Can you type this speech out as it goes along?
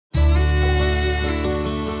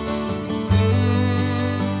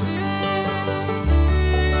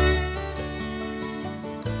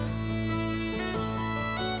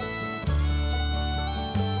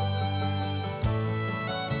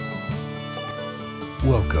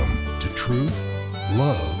Welcome to Truth,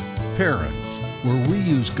 Love, Parent, where we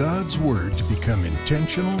use God's Word to become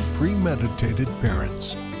intentional, premeditated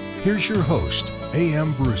parents. Here's your host,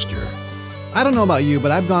 A.M. Brewster. I don't know about you, but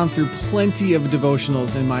I've gone through plenty of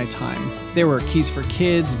devotionals in my time. There were Keys for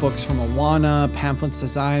Kids, books from Awana, pamphlets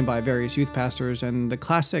designed by various youth pastors, and the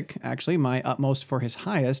classic, actually, My Utmost for His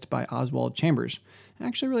Highest by Oswald Chambers. I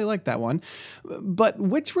actually really liked that one. But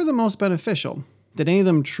which were the most beneficial? Did any of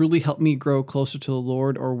them truly help me grow closer to the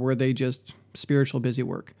Lord, or were they just spiritual busy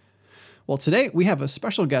work? Well, today we have a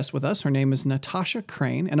special guest with us. Her name is Natasha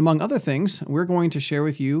Crane, and among other things, we're going to share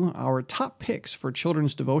with you our top picks for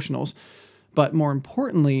children's devotionals. But more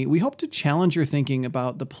importantly, we hope to challenge your thinking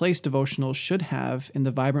about the place devotionals should have in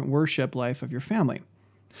the vibrant worship life of your family.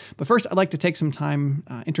 But first, I'd like to take some time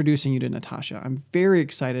introducing you to Natasha. I'm very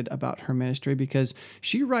excited about her ministry because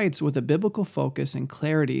she writes with a biblical focus and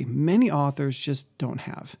clarity many authors just don't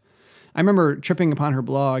have. I remember tripping upon her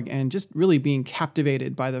blog and just really being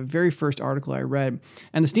captivated by the very first article I read,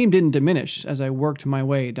 and the steam didn't diminish as I worked my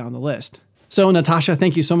way down the list. So, Natasha,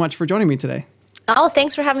 thank you so much for joining me today. Oh,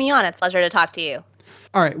 thanks for having me on. It's a pleasure to talk to you.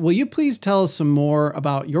 All right. Will you please tell us some more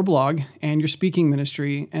about your blog and your speaking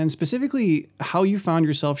ministry, and specifically how you found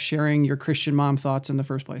yourself sharing your Christian mom thoughts in the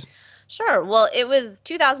first place? Sure. Well, it was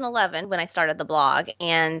 2011 when I started the blog.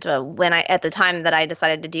 And at the time that I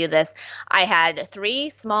decided to do this, I had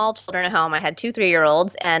 3 small children at home. I had 2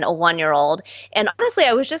 3-year-olds and a 1-year-old. And honestly,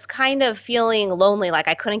 I was just kind of feeling lonely, like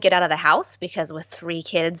I couldn't get out of the house because with 3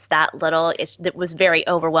 kids that little, it was very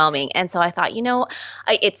overwhelming. And so I thought,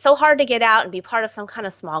 it's so hard to get out and be part of some kind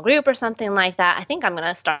of small group or something like that. I think I'm going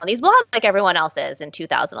to start these blogs like everyone else is in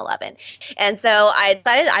 2011. And so I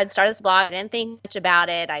decided I'd start this blog. I didn't think much about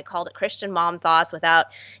it. I called it Christian Mom Thoughts without,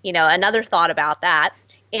 another thought about that.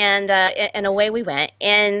 And away we went.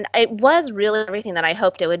 And it was really everything that I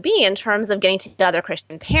hoped it would be in terms of getting to other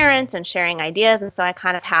Christian parents and sharing ideas. And so I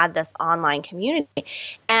kind of had this online community.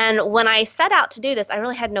 And when I set out to do this, I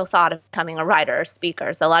really had no thought of becoming a writer or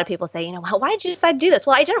speaker. So a lot of people say, well, why did you decide to do this?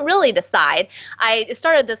 Well, I didn't really decide. I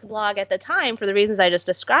started this blog at the time for the reasons I just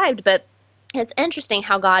described, but it's interesting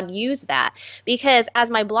how God used that, because as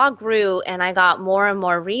my blog grew and I got more and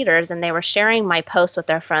more readers and they were sharing my posts with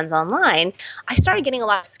their friends online, I started getting a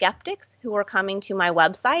lot of skeptics who were coming to my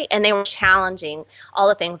website and they were challenging all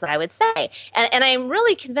the things that I would say. And I'm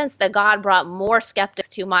really convinced that God brought more skeptics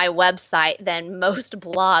to my website than most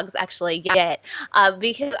blogs actually get,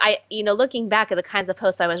 because looking back at the kinds of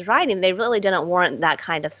posts I was writing, they really didn't warrant that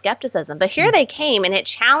kind of skepticism. But here they came and it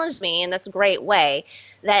challenged me in this great way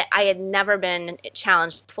that I had never been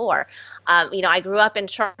challenged before. I grew up in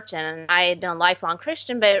church and I had been a lifelong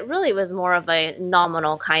Christian, but it really was more of a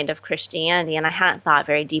nominal kind of Christianity, and I hadn't thought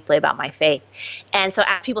very deeply about my faith. And so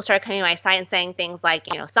as people started coming to my site and saying things like,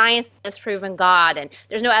 science has proven God, and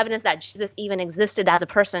there's no evidence that Jesus even existed as a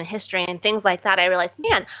person in history, and things like that, I realized,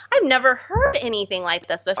 man, I've never heard anything like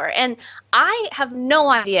this before, and I have no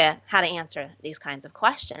idea how to answer these kinds of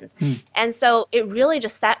questions. And so it really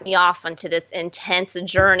just set me off onto this intense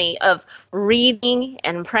journey of reading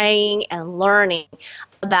and praying and learning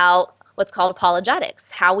about what's called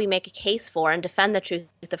apologetics, how we make a case for and defend the truth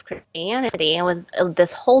of Christianity. And it was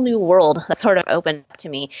this whole new world that sort of opened up to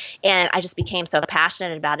me. And I just became so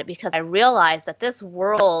passionate about it because I realized that this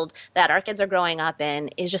world that our kids are growing up in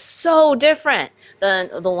is just so different than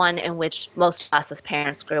the one in which most of us as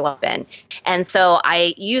parents grew up in. And so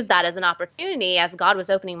I used that as an opportunity as God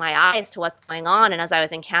was opening my eyes to what's going on. And as I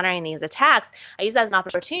was encountering these attacks, I used that as an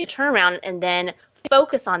opportunity to turn around and then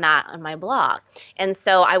focus on that on my blog. And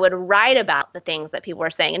so I would write about the things that people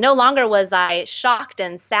were saying. And no longer was I shocked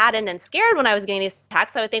and saddened and scared when I was getting these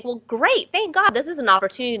attacks. I would think, well, great, thank God, this is an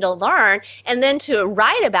opportunity to learn and then to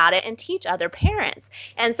write about it and teach other parents.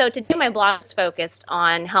 And so today my blog is focused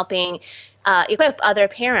on helping equip other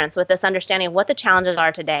parents with this understanding of what the challenges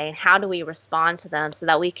are today and how do we respond to them so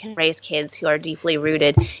that we can raise kids who are deeply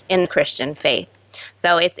rooted in the Christian faith.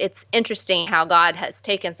 So it's interesting how God has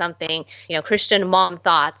taken something, Christian Mom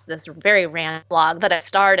Thoughts, this very random blog that I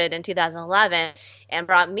started in 2011, and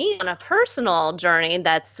brought me on a personal journey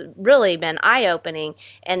that's really been eye-opening,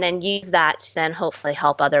 and then use that to then hopefully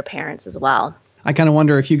help other parents as well. I kind of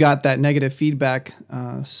wonder if you got that negative feedback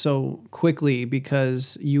so quickly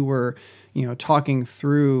because you were talking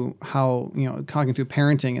through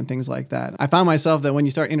parenting and things like that. I found myself that when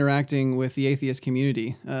you start interacting with the atheist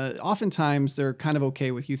community, oftentimes they're kind of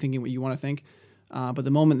okay with you thinking what you want to think. But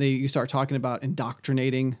the moment that you start talking about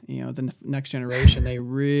indoctrinating, the next generation, they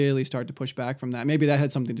really start to push back from that. Maybe that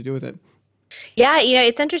had something to do with it. Yeah,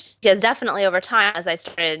 it's interesting because definitely over time, as I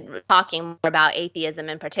started talking more about atheism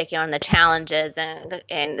in particular and the challenges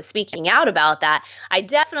and speaking out about that, I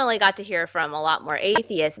definitely got to hear from a lot more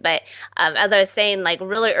atheists. But as I was saying, like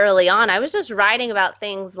really early on, I was just writing about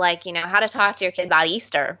things like, how to talk to your kid about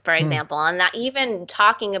Easter, for example, and that even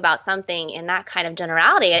talking about something in that kind of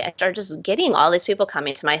generality, I started just getting all these people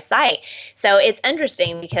coming to my site. So it's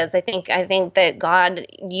interesting because I think that God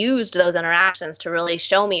used those interactions to really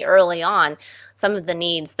show me early on some of the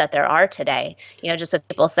needs that there are today. Just with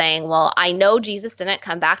people saying, well, I know Jesus didn't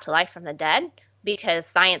come back to life from the dead because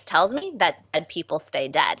science tells me that dead people stay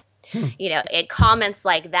dead. Hmm. It comments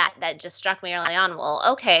like that just struck me early on. Well,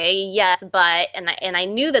 okay, yes, but and I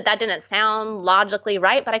knew that didn't sound logically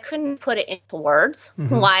right, but I couldn't put it into words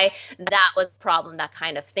Mm-hmm. why that was a problem. That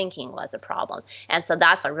kind of thinking was a problem, and so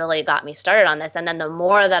that's what really got me started on this. And then the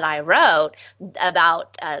more that I wrote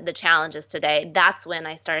about the challenges today, that's when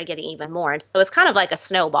I started getting even more. And so it's kind of like a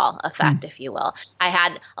snowball effect, if you will. I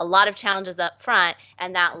had a lot of challenges up front,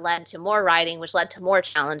 and that led to more writing, which led to more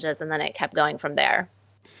challenges, and then it kept going from there.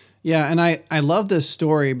 Yeah, and I love this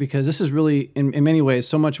story because this is really, in many ways,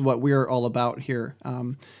 so much what we're all about here.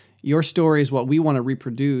 Your story is what we want to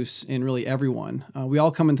reproduce in really everyone. We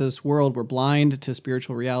all come into this world, we're blind to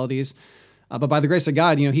spiritual realities, but by the grace of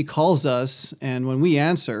God, He calls us, and when we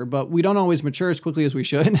answer, but we don't always mature as quickly as we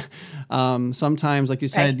should. Sometimes, like you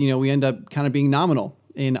said, Right. we end up kind of being nominal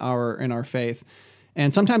in our faith.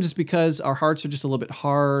 And sometimes it's because our hearts are just a little bit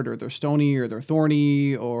hard, or they're stony, or they're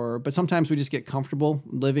thorny, but sometimes we just get comfortable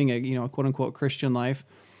living a quote unquote Christian life.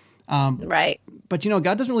 Right. But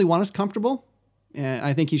God doesn't really want us comfortable. And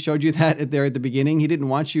I think He showed you that there at the beginning. He didn't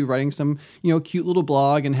want you writing some cute little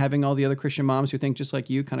blog and having all the other Christian moms who think just like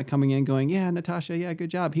you kind of coming in going, yeah, Natasha, yeah, good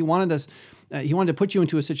job. He wanted us. He wanted to put you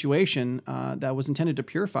into a situation that was intended to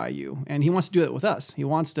purify you, and He wants to do it with us. He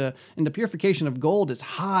wants to, and the purification of gold is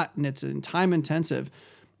hot and it's time intensive,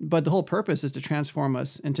 but the whole purpose is to transform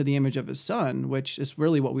us into the image of His Son, which is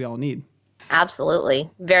really what we all need. Absolutely.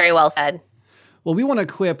 Very well said. Well, we want to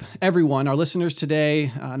equip everyone, our listeners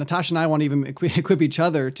today. Natasha and I want to even equip each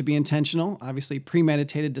other to be intentional, obviously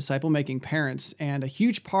premeditated, disciple-making parents. And a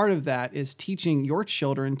huge part of that is teaching your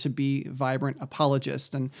children to be vibrant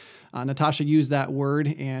apologists. And Natasha used that word,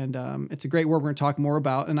 and it's a great word we're going to talk more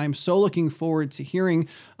about. And I'm so looking forward to hearing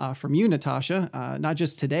from you, Natasha, not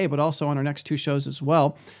just today, but also on our next two shows as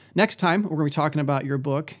well. Next time, we're going to be talking about your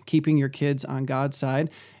book, Keeping Your Kids on God's Side,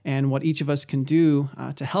 and what each of us can do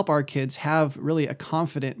to help our kids have really a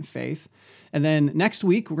confident faith. And then next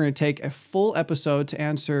week, we're going to take a full episode to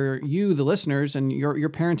answer you, the listeners, and your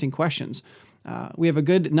parenting questions. We have a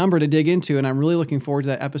good number to dig into, and I'm really looking forward to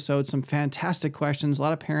that episode. Some fantastic questions, a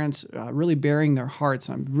lot of parents really bearing their hearts.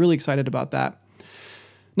 I'm really excited about that.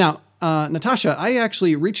 Now, Natasha, I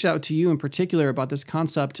actually reached out to you in particular about this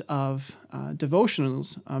concept of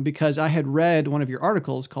devotionals because I had read one of your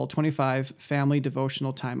articles called 25 Family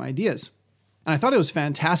Devotional Time Ideas. And I thought it was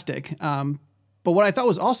fantastic. But what I thought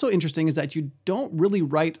was also interesting is that you don't really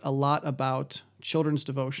write a lot about children's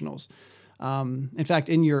devotionals. In fact,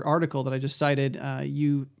 in your article that I just cited,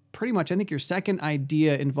 you pretty much, I think your second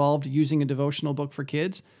idea involved using a devotional book for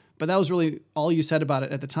kids. But that was really all you said about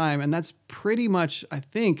it at the time. And that's pretty much, I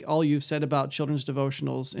think, all you've said about children's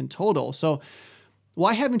devotionals in total. So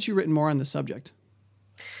why haven't you written more on the subject?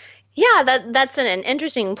 Yeah, that's an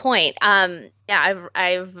interesting point. Yeah,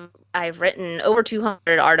 I've written over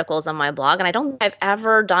 200 articles on my blog, and I don't think I've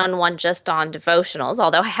ever done one just on devotionals.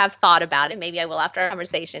 Although I have thought about it, maybe I will after our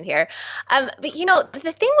conversation here. But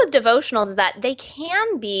the thing with devotionals is that they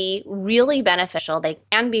can be really beneficial. They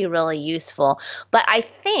can be really useful, but I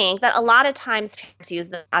think that a lot of times parents use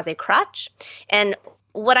them as a crutch. And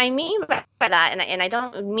what I mean by that, and I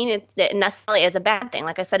don't mean it necessarily as a bad thing.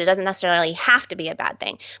 Like I said, it doesn't necessarily have to be a bad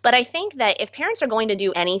thing. But I think that if parents are going to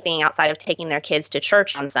do anything outside of taking their kids to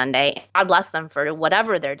church on Sunday, God bless them for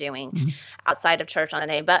whatever they're doing outside of church on the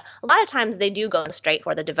day. But a lot of times they do go straight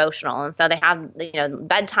for the devotional. And so they have,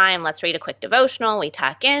 bedtime, let's read a quick devotional. We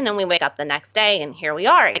tuck in and we wake up the next day and here we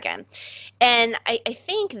are again. And I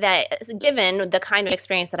think that given the kind of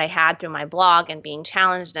experience that I had through my blog and being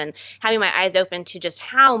challenged and having my eyes open to just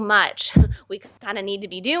how much we kind of need to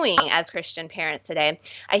be doing as Christian parents today,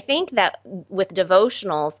 I think that with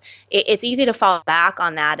devotionals, it's easy to fall back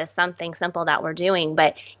on that as something simple that we're doing,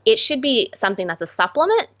 but it should be something that's a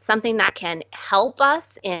supplement, something that can help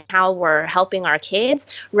us in how we're helping our kids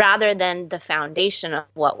rather than the foundation of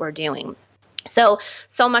what we're doing.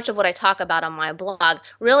 So much of what I talk about on my blog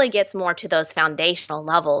really gets more to those foundational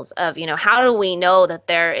levels of, how do we know that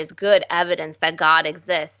there is good evidence that God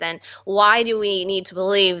exists, and why do we need to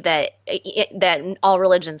believe that all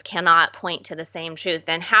religions cannot point to the same truth,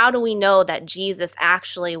 and how do we know that Jesus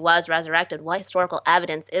actually was resurrected? What historical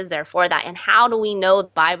evidence is there for that, and how do we know the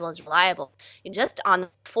Bible is reliable? Just on the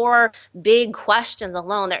 4 big questions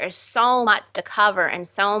alone, there is so much to cover and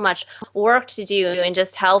so much work to do in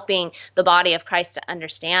just helping the body of Christ to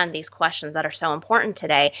understand these questions that are so important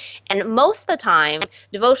today. And most of the time,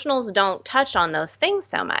 devotionals don't touch on those things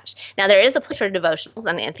so much. Now, there is a place for devotionals,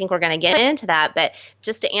 and I think we're going to get into that, but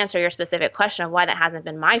just to answer your specific question of why that hasn't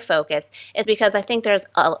been my focus is because I think there's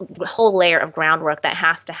a whole layer of groundwork that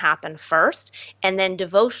has to happen first, and then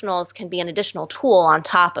devotionals can be an additional tool on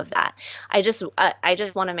top of that. I just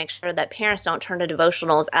want to make sure that parents don't turn to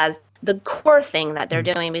devotionals as the core thing that they're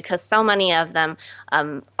doing, because so many of them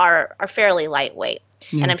are fairly lightweight.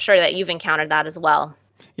 Yeah. And I'm sure that you've encountered that as well.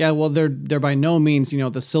 Yeah, well, they're by no means,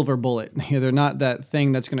 the silver bullet. They're not that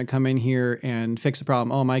thing that's going to come in here and fix the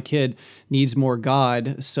problem. Oh, my kid needs more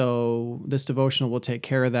God, so this devotional will take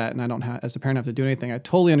care of that, and I don't as a parent, have to do anything. I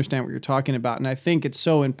totally understand what you're talking about, and I think it's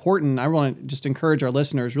so important. I want to just encourage our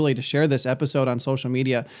listeners really to share this episode on social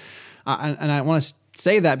media. And I want to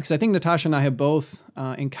say that because I think Natasha and I have both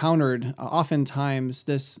encountered oftentimes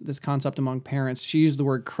this concept among parents. She used the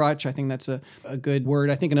word crutch. I think that's a good word.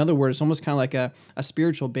 I think another word is almost kind of like a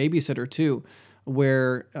spiritual babysitter too,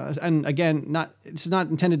 where, and again, it's not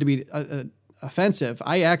intended to be offensive.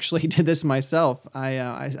 I actually did this myself.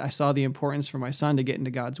 I saw the importance for my son to get into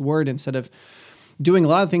God's word instead of doing a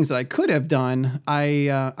lot of things that I could have done.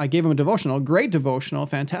 I gave him a devotional, great devotional,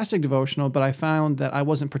 fantastic devotional, but I found that I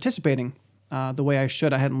wasn't participating the way I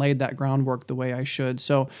should. I hadn't laid that groundwork the way I should.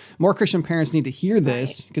 So more Christian parents need to hear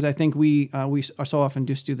this, because I think we are so often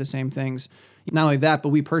just do the same things. Not only that, but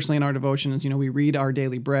we personally in our devotions, we read our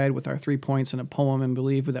daily bread with our 3 points and a poem and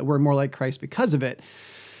believe that we're more like Christ because of it.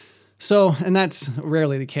 So, and that's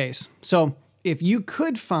rarely the case. So if you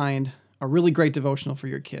could find a really great devotional for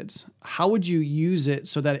your kids, how would you use it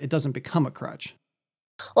so that it doesn't become a crutch?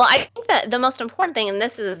 Well, I think that the most important thing, and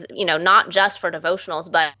this is, not just for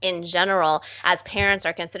devotionals, but in general, as parents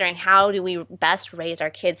are considering how do we best raise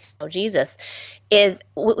our kids to know Jesus, is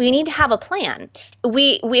we need to have a plan.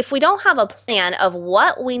 If we don't have a plan of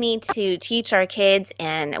what we need to teach our kids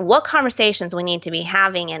and what conversations we need to be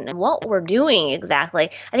having and what we're doing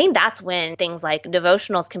exactly, I think that's when things like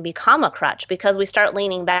devotionals can become a crutch, because we start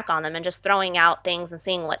leaning back on them and just throwing out things and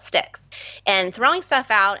seeing what sticks. And throwing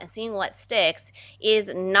stuff out and seeing what sticks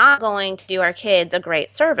is not going to do our kids a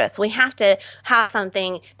great service. We have to have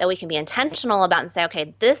something that we can be intentional about and say,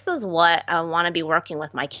 okay, this is what I want to be working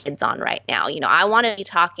with my kids on right now. I want to be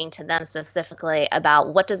talking to them specifically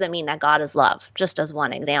about what does it mean that God is love, just as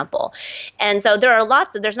one example. And so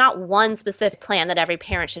there's not one specific plan that every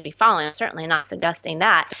parent should be following. I'm certainly not suggesting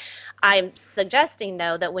that. I'm suggesting,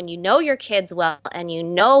 though, that when you know your kids well and you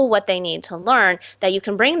know what they need to learn, that you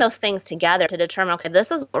can bring those things together to determine, okay, this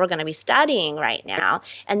is what we're going to be studying right now.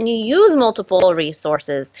 And then you use multiple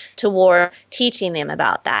resources toward teaching them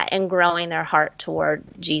about that and growing their heart toward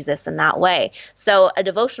Jesus in that way. So a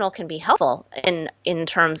devotional can be helpful in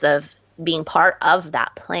terms of being part of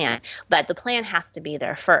that plan, but the plan has to be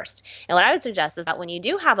there first. And what I would suggest is that when you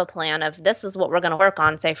do have a plan of this is what we're going to work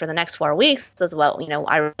on, say for the next 4 weeks, this is what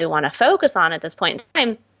I really want to focus on at this point in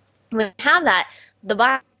time. When you have that,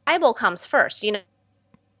 the Bible comes first.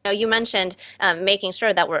 You mentioned making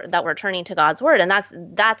sure that we're turning to God's word, and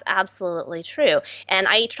that's absolutely true. And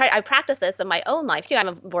I practice this in my own life too. I'm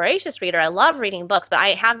a voracious reader. I love reading books, but I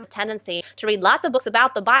have this tendency to read lots of books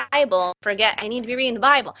about the Bible, forget I need to be reading the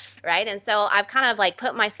Bible, right? And so I've kind of like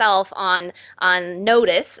put myself on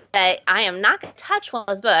notice that I am not going to touch one of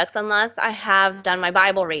those books unless I have done my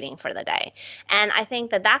Bible reading for the day. And I think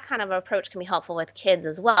that kind of approach can be helpful with kids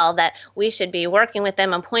as well, that we should be working with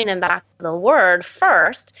them and pointing them back to the word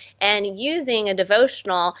first, and using a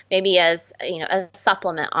devotional maybe as a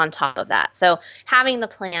supplement on top of that. So having the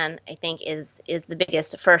plan, I think, is the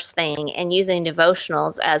biggest first thing, and using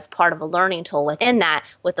devotionals as part of a learning tool within that,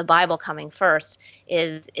 with the Bible coming first,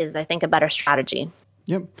 is I think a better strategy.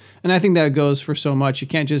 Yep. And I think that goes for so much. You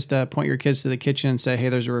can't just point your kids to the kitchen and say, hey,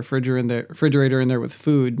 there's a refrigerator in there with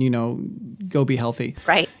food, go be healthy.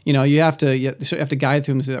 Right. You have to guide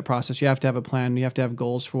them through that process. You have to have a plan. You have to have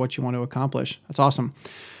goals for what you want to accomplish. That's awesome.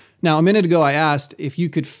 Now, a minute ago, I asked if you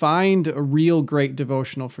could find a real great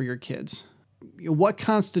devotional for your kids. What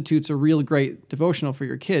constitutes a real great devotional for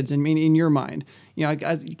your kids? And in your mind,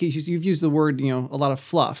 you've used the word, a lot of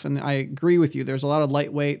fluff, and I agree with you. There's a lot of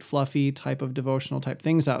lightweight, fluffy type of devotional type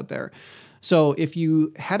things out there. So if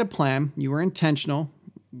you had a plan, you were intentional,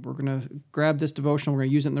 we're going to grab this devotional, we're going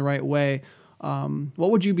to use it in the right way.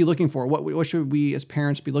 What would you be looking for? What should we as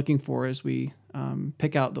parents be looking for as we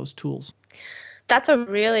pick out those tools? That's a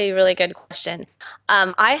really, really good question.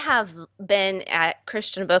 I have been at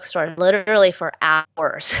Christian bookstores literally for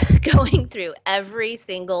hours going through every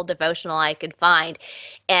single devotional I could find.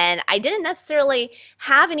 And I didn't necessarily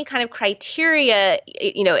have any kind of criteria,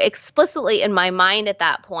 explicitly in my mind at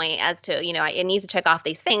that point as to, it needs to check off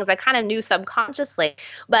these things. I kind of knew subconsciously.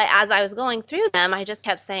 But as I was going through them, I just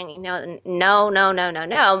kept saying, no, no, no, no,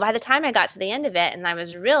 no. By the time I got to the end of it and I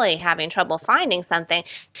was really having trouble finding something,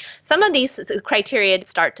 some of these criteria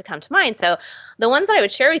start to come to mind. So the ones that I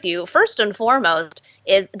would share with you, first and foremost,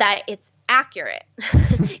 is that it's accurate.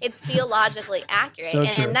 It's theologically accurate. So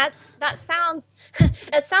true. And that sounds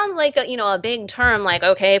like a big term, like,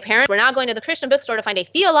 okay, parents, we're not going to the Christian bookstore to find a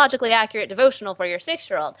theologically accurate devotional for your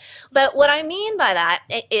 6-year-old. But what I mean by that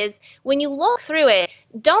is when you look through it,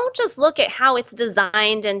 don't just look at how it's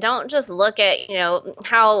designed and don't just look at,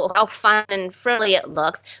 how fun and frilly it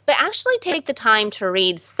looks, but actually take the time to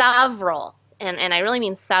read several, and I really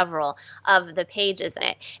mean several, of the pages in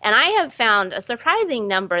it. And I have found a surprising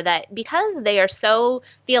number that because they are so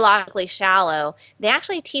theologically shallow, they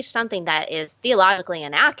actually teach something that is theologically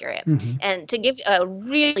inaccurate. Mm-hmm. And to give a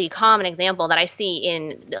really common example that I see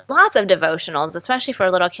in lots of devotionals, especially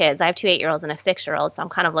for little kids, I have 2 8-year-olds and a 6-year-old, so I'm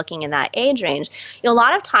kind of looking in that age range. A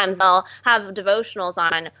lot of times I'll have devotionals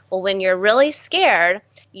on, well, when you're really scared,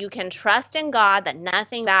 you can trust in God that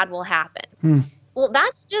nothing bad will happen. Well,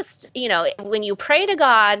 that's just, when you pray to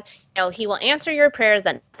God, he will answer your prayers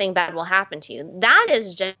that nothing bad will happen to you. That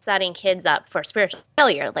is just setting kids up for spiritual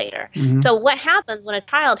failure later. Mm-hmm. So what happens when a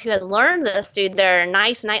child who has learned this through their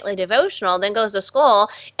nice nightly devotional then goes to school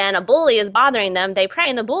and a bully is bothering them, they pray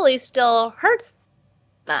and the bully still hurts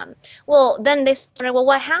them. Well, then they started, well,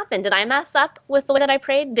 what happened? Did I mess up with the way that I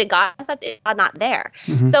prayed? Did God mess up? Is God not there?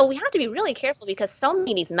 Mm-hmm. So we have to be really careful because so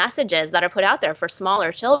many of these messages that are put out there for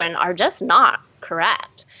smaller children are just not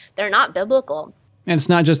correct. They're not biblical. And it's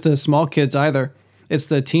not just the small kids either. It's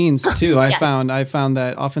the teens too. I found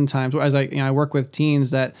that oftentimes as I work with teens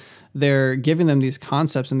that they're giving them these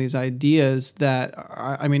concepts and these ideas that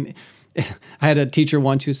are, I had a teacher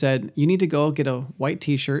once who said, you need to go get a white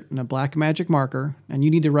t-shirt and a black magic marker, and you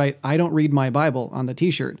need to write, "I don't read my Bible" on the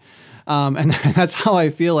t-shirt. And that's how I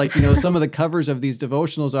feel like, some of the covers of these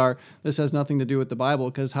devotionals are, this has nothing to do with the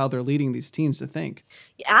Bible, because how they're leading these teens to think.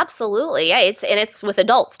 Absolutely. Yeah. It's with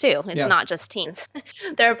adults too. It's not just teens.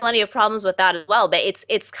 There are plenty of problems with that as well, but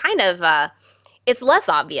it's kind of, it's less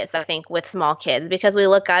obvious, I think, with small kids because we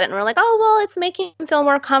look at it and we're like, oh, well, it's making them feel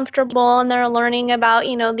more comfortable and they're learning about,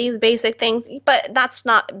 these basic things, but that's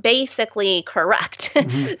not basically correct.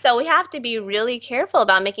 Mm-hmm. So we have to be really careful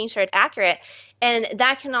about making sure it's accurate. And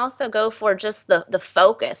that can also go for just the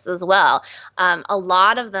focus as well. A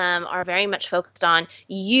lot of them are very much focused on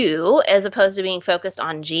you as opposed to being focused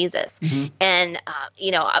on Jesus. Mm-hmm. And,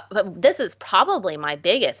 this is probably my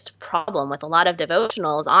biggest problem with a lot of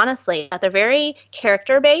devotionals, honestly, that they're very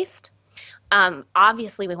character-based.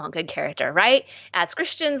 Obviously, we want good character, right? As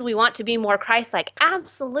Christians, we want to be more Christ-like.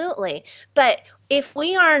 Absolutely. But if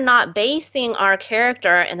we are not basing our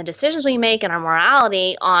character and the decisions we make and our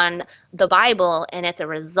morality on the Bible, and it's a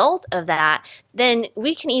result of that, then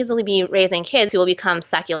we can easily be raising kids who will become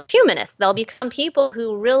secular humanists. They'll become people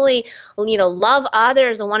who really, love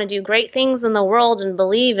others and want to do great things in the world and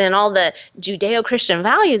believe in all the Judeo-Christian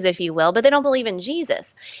values, if you will, but they don't believe in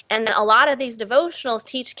Jesus. And a lot of these devotionals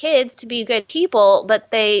teach kids to be good people,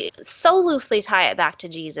 but they so loosely tie it back to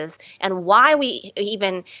Jesus and why we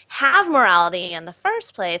even have morality in the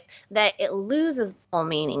first place that it loses the whole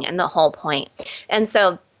meaning and the whole point. And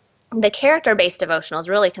so the character-based devotionals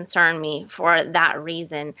really concern me for that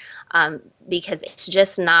reason, because it's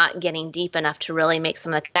just not getting deep enough to really make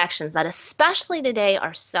some of the connections that especially today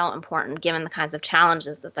are so important given the kinds of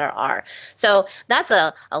challenges that there are. So that's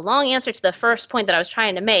a long answer to the first point that I was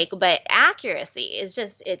trying to make, but accuracy is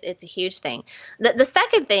just, it's a huge thing. The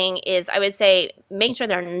second thing is, I would say, making sure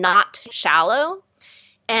they're not shallow.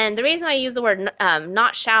 And the reason I use the word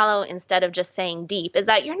not shallow instead of just saying deep is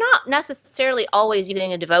that you're not necessarily always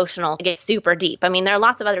using a devotional to get super deep. I mean, there are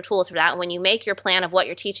lots of other tools for that. When you make your plan of what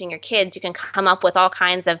you're teaching your kids, you can come up with all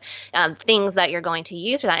kinds of things that you're going to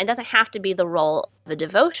use for that. It doesn't have to be the role of a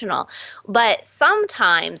devotional. But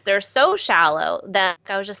sometimes they're so shallow that,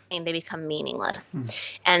 like I was just saying, they become meaningless.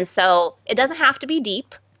 And so it doesn't have to be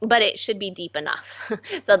deep, but it should be deep enough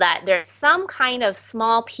so that there's some kind of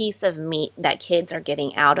small piece of meat that kids are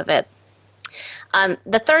getting out of it.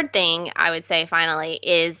 The third thing I would say finally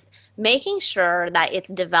is making sure that it's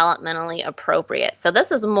developmentally appropriate. So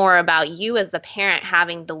this is more about you as the parent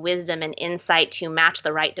having the wisdom and insight to match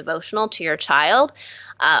the right devotional to your child.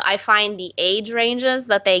 I find the age ranges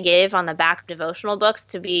that they give on the back of devotional books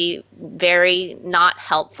to be very not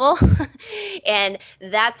helpful. And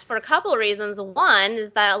that's for a couple of reasons. One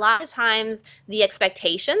is that a lot of times the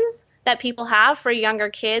expectations that people have for younger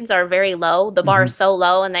kids are very low. The bar is so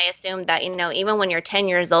low, and they assume that, even when you're 10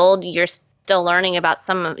 years old, you're still learning about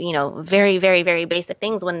some, very, very, very basic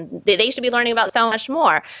things when they should be learning about so much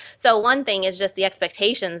more. So one thing is just the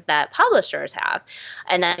expectations that publishers have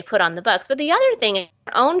and that they put on the books. But the other thing is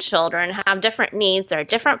our own children have different needs. They're at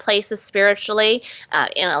different places spiritually,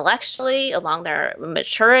 intellectually, along their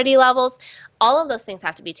maturity levels. All of those things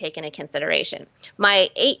have to be taken into consideration.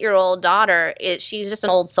 My 8-year-old daughter, she's just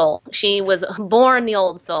an old soul. She was born the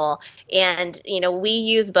old soul. And, we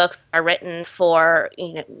use books that are written for,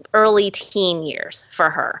 early teen years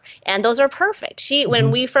for her. And those are perfect.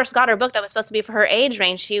 When we first got her book that was supposed to be for her age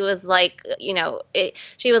range, she was like,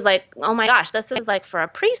 she was like, oh my gosh, this is like for a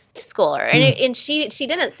preschooler. And she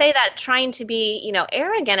didn't say that trying to be,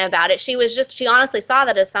 arrogant about it. She honestly saw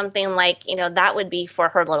that as something like, that would be for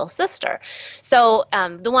her little sister. So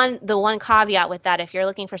the one caveat with that, if you're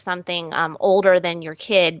looking for something older than your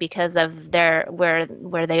kid because of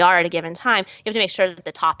where they are at a given time, you have to make sure that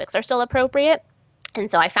the topics are still appropriate. And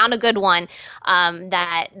so I found a good one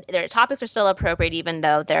that their topics are still appropriate, even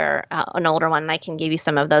though they're an older one. And I can give you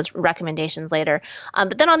some of those recommendations later.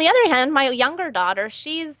 But then on the other hand, my younger daughter,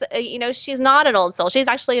 she's not an old soul. She's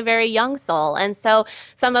actually a very young soul. And so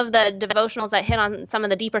some of the devotionals that hit on some of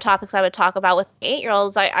the deeper topics I would talk about with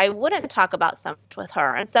 8-year-olds, I wouldn't talk about so much with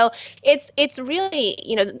her. And so it's really,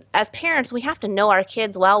 as parents, we have to know our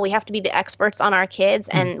kids well. We have to be the experts on our kids,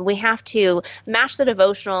 and we have to match the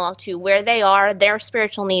devotional to where they are, their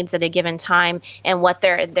spiritual needs at a given time, and what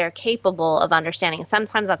they're capable of understanding.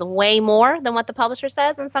 Sometimes that's way more than what the publisher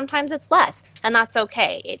says, and sometimes it's less, and that's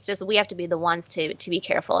okay. It's just we have to be the ones to be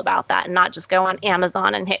careful about that, and not just go on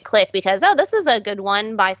Amazon and hit click because, oh, this is a good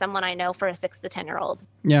one by someone I know for a 6 to 10-year-old.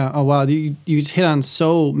 Yeah. Oh wow. You hit on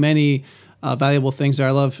so many valuable things there.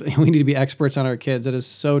 I love, we need to be experts on our kids. That is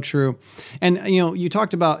so true. And you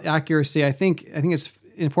talked about accuracy. I think it's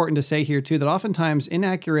important to say here too that oftentimes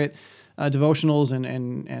inaccurate devotionals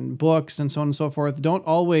and books and so on and so forth don't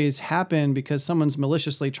always happen because someone's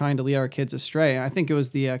maliciously trying to lead our kids astray. I think it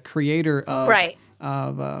was the creator of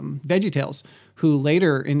VeggieTales who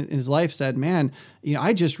later in his life said, "Man,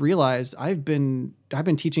 I just realized I've been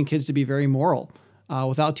teaching kids to be very moral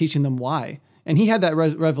without teaching them why." And he had that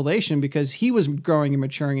revelation because he was growing and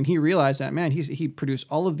maturing, and he realized that, man, he produced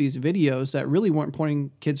all of these videos that really weren't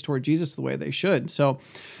pointing kids toward Jesus the way they should. So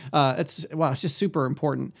it's just super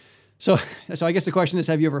important. So I guess the question is,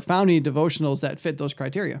 have you ever found any devotionals that fit those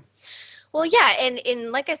criteria? Well, yeah,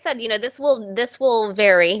 and like I said, this will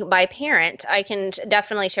vary by parent. I can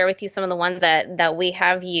definitely share with you some of the ones that we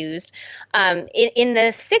have used. In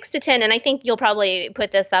the 6 to 10, and I think you'll probably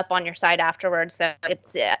put this up on your site afterwards, so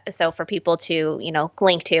it's so for people to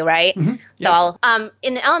link to, right? Mm-hmm. Yeah. So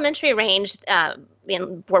in the elementary range,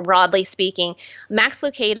 more broadly speaking, Max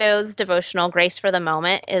Lucado's devotional Grace for the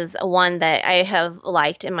Moment is one that I have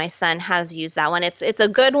liked, and my son has used that one. It's a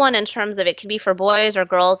good one in terms of it could be for boys or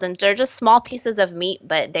girls, and they're just small pieces of meat,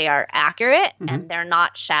 but they are accurate and they're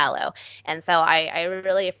not shallow. And so I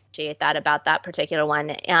really appreciate that about that particular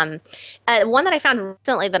one. One that I found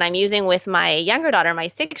recently that I'm using with my younger daughter, my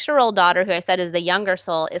 6-year-old daughter, who I said is the younger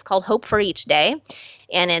soul, is called Hope for Each Day.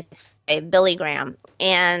 And it's a Billy Graham.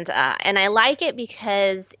 And I like it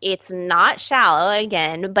because it's not shallow,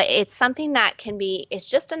 again, but it's something that it's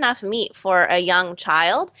just enough meat for a young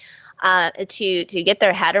child to get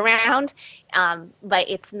their head around. But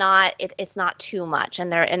it's not too much,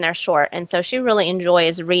 and they're short. And so she really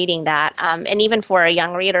enjoys reading that. And even for a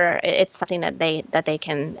young reader, it's something that they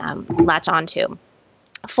can latch onto.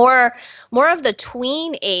 For more of the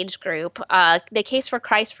tween age group, the Case for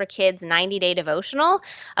Christ for Kids 90-day devotional.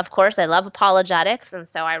 Of course, I love apologetics, and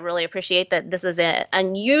so I really appreciate that this is an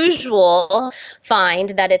unusual find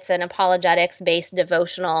that it's an apologetics-based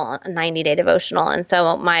devotional, 90-day devotional. And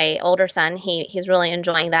so my older son, he's really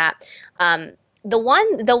enjoying that. The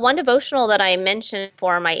one devotional that I mentioned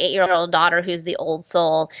for my 8-year-old daughter, who's the old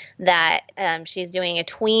soul, that she's doing a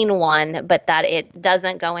tween one, but that it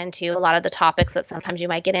doesn't go into a lot of the topics that sometimes you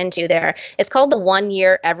might get into there. It's called the 1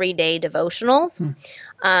 Year Everyday Devotionals.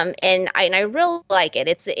 And I really like it.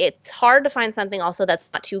 It's hard to find something also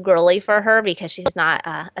that's not too girly for her, because she's not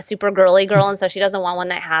a super girly girl, and so she doesn't want one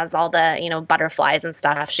that has all the butterflies and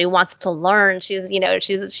stuff. She wants to learn.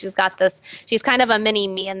 She's got this. She's kind of a mini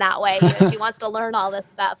me in that way. She wants to learn all this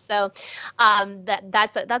stuff. So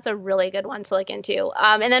that's a really good one to look into.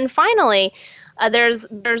 And then finally, there's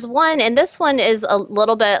one, and this one is a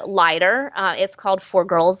little bit lighter. It's called For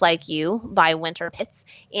Girls Like You by Winter Pitts,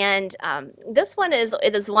 and this one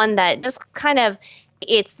is one that just kind of,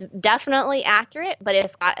 it's definitely accurate, but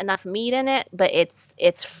it's got enough meat in it, but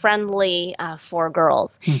it's friendly for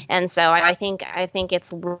girls. And so I think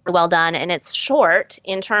it's really well done, and it's short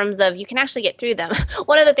in terms of you can actually get through them.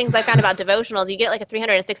 One of the things I found about devotionals, you get like a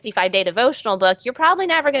 365-day devotional book, you're probably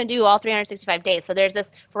never going to do all 365 days. So there's this,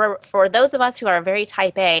 for those of us who are very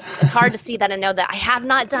type A, it's hard to see that and know that I have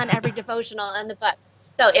not done every devotional in the book.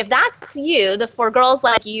 So if that's you, the For Girls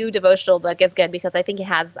Like You devotional book is good, because I think it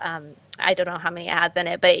has, I don't know how many it has in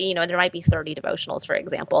it, but there might be 30 devotionals, for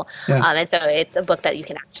example. Yeah. And so it's a book that you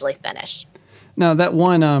can actually finish. Now, that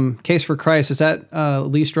one, Case for Christ, is that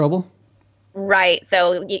Lee Strobel? Right.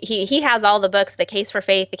 So he has all the books: The Case for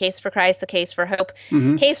Faith, The Case for Christ, The Case for Hope,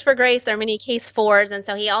 Case for Grace. There are many Case Fors. And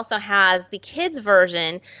so he also has the kids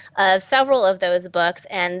version of several of those books.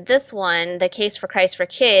 And this one, The Case for Christ for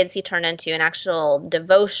Kids, he turned into an actual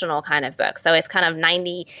devotional kind of book. So it's kind of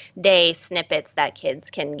 90-day snippets that kids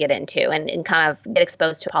can get into and kind of get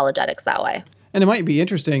exposed to apologetics that way. And it might be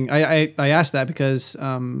interesting. I asked that because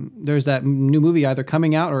there's that new movie either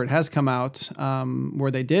coming out or it has come out where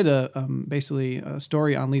they did basically a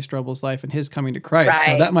story on Lee Strobel's life and his coming to Christ. Right.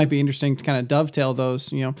 So that might be interesting to kind of dovetail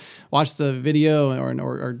those. Watch the video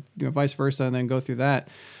or vice versa, and then go through that.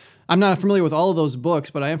 I'm not familiar with all of those books,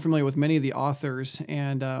 but I am familiar with many of the authors,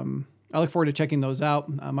 and I look forward to checking those out.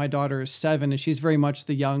 My daughter is 7, and she's very much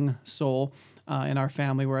the young soul in our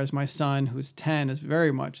family, whereas my son, who's 10, is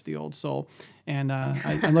very much the old soul. And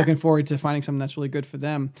I'm looking forward to finding something that's really good for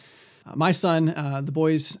them. My son, the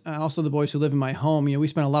boys, also the boys who live in my home, we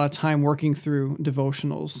spend a lot of time working through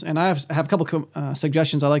devotionals. And I have a couple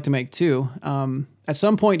suggestions I'd like to make too. At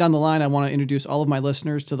some point down the line, I want to introduce all of my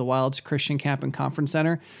listeners to the Wilds Christian Camp and Conference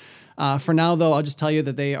Center. For now, though, I'll just tell you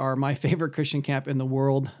that they are my favorite Christian camp in the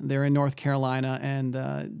world. They're in North Carolina,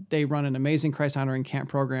 and they run an amazing Christ-honoring camp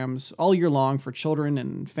programs all year long for children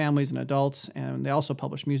and families and adults. And they also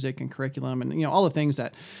publish music and curriculum and all the things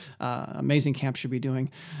that amazing camps should be doing.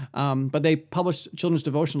 But they publish children's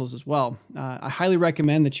devotionals as well. I highly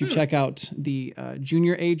recommend that you check out the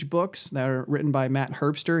junior age books that are written by Matt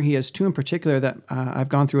Herbster. He has 2 in particular that I've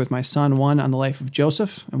gone through with my son, one on the life of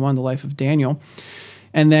Joseph and one on the life of Daniel.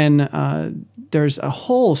 And then there's a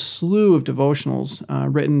whole slew of devotionals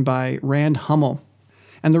written by Rand Hummel.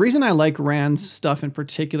 And the reason I like Rand's stuff in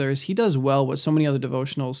particular is he does well what so many other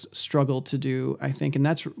devotionals struggle to do, I think, and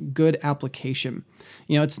that's good application.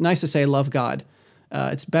 It's nice to say love God.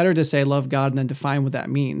 It's better to say love God and then define what that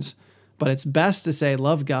means. But it's best to say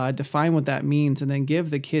love God, define what that means, and then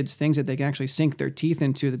give the kids things that they can actually sink their teeth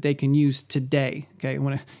into that they can use today. Okay,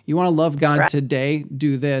 when you want to love God today,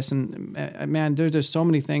 do this. And man, there's just so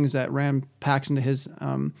many things that Rand packs into his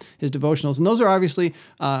devotionals, and those are obviously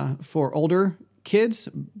for older kids,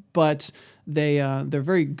 but they're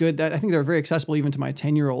very good. I think they're very accessible even to my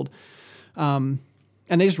 10-year-old.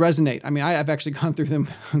 And they just resonate. I mean, I've actually gone through them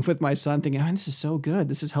with my son thinking, this is so good.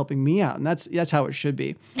 This is helping me out. And that's how it should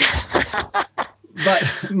be. But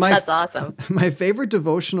that's awesome. My favorite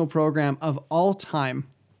devotional program of all time,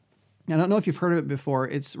 I don't know if you've heard of it before.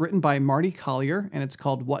 It's written by Marty Collier, and it's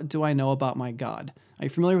called What Do I Know About My God? Are you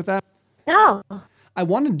familiar with that? No. I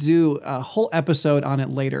want to do a whole episode on it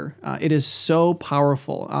later. It is so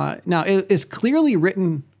powerful. Now, it is clearly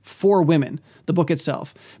written for women, the book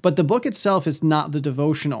itself. But the book itself is not the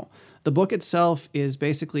devotional. The book itself is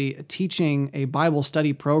basically teaching a Bible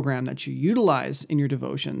study program that you utilize in your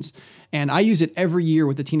devotions. And I use it every year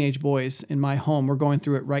with the teenage boys in my home. We're going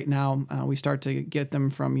through it right now. We start to get them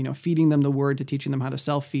from, feeding them the word to teaching them how to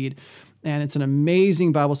self-feed. And it's an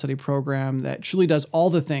amazing Bible study program that truly does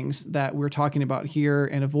all the things that we're talking about here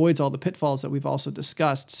and avoids all the pitfalls that we've also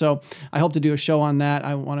discussed. So I hope to do a show on that.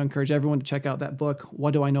 I want to encourage everyone to check out that book,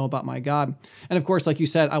 What Do I Know About My God? And of course, like you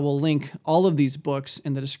said, I will link all of these books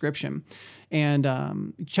in the description. And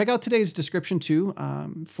check out today's description too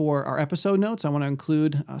for our episode notes. I want to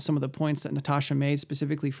include some of the points that Natasha made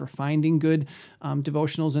specifically for finding good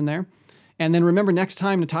devotionals in there. And then remember, next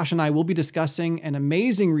time, Natasha and I will be discussing an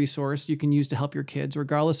amazing resource you can use to help your kids,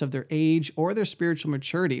 regardless of their age or their spiritual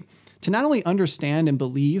maturity, to not only understand and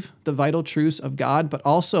believe the vital truths of God, but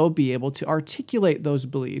also be able to articulate those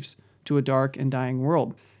beliefs to a dark and dying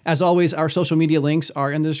world. As always, our social media links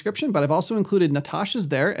are in the description, but I've also included Natasha's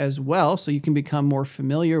there as well, so you can become more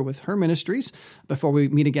familiar with her ministries before we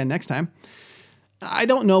meet again next time. I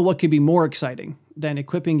don't know what could be more exciting than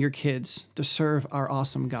equipping your kids to serve our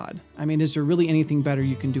awesome God. I mean, is there really anything better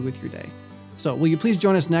you can do with your day? So will you please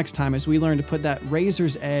join us next time as we learn to put that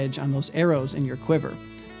razor's edge on those arrows in your quiver?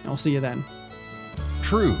 And I'll see you then.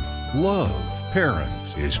 Truth, Love,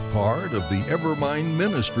 Parent is part of the Evermind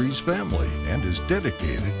Ministries family and is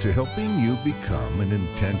dedicated to helping you become an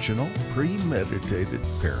intentional, premeditated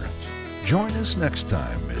parent. Join us next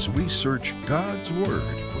time as we search God's Word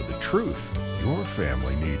for the truth your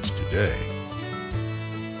family needs today.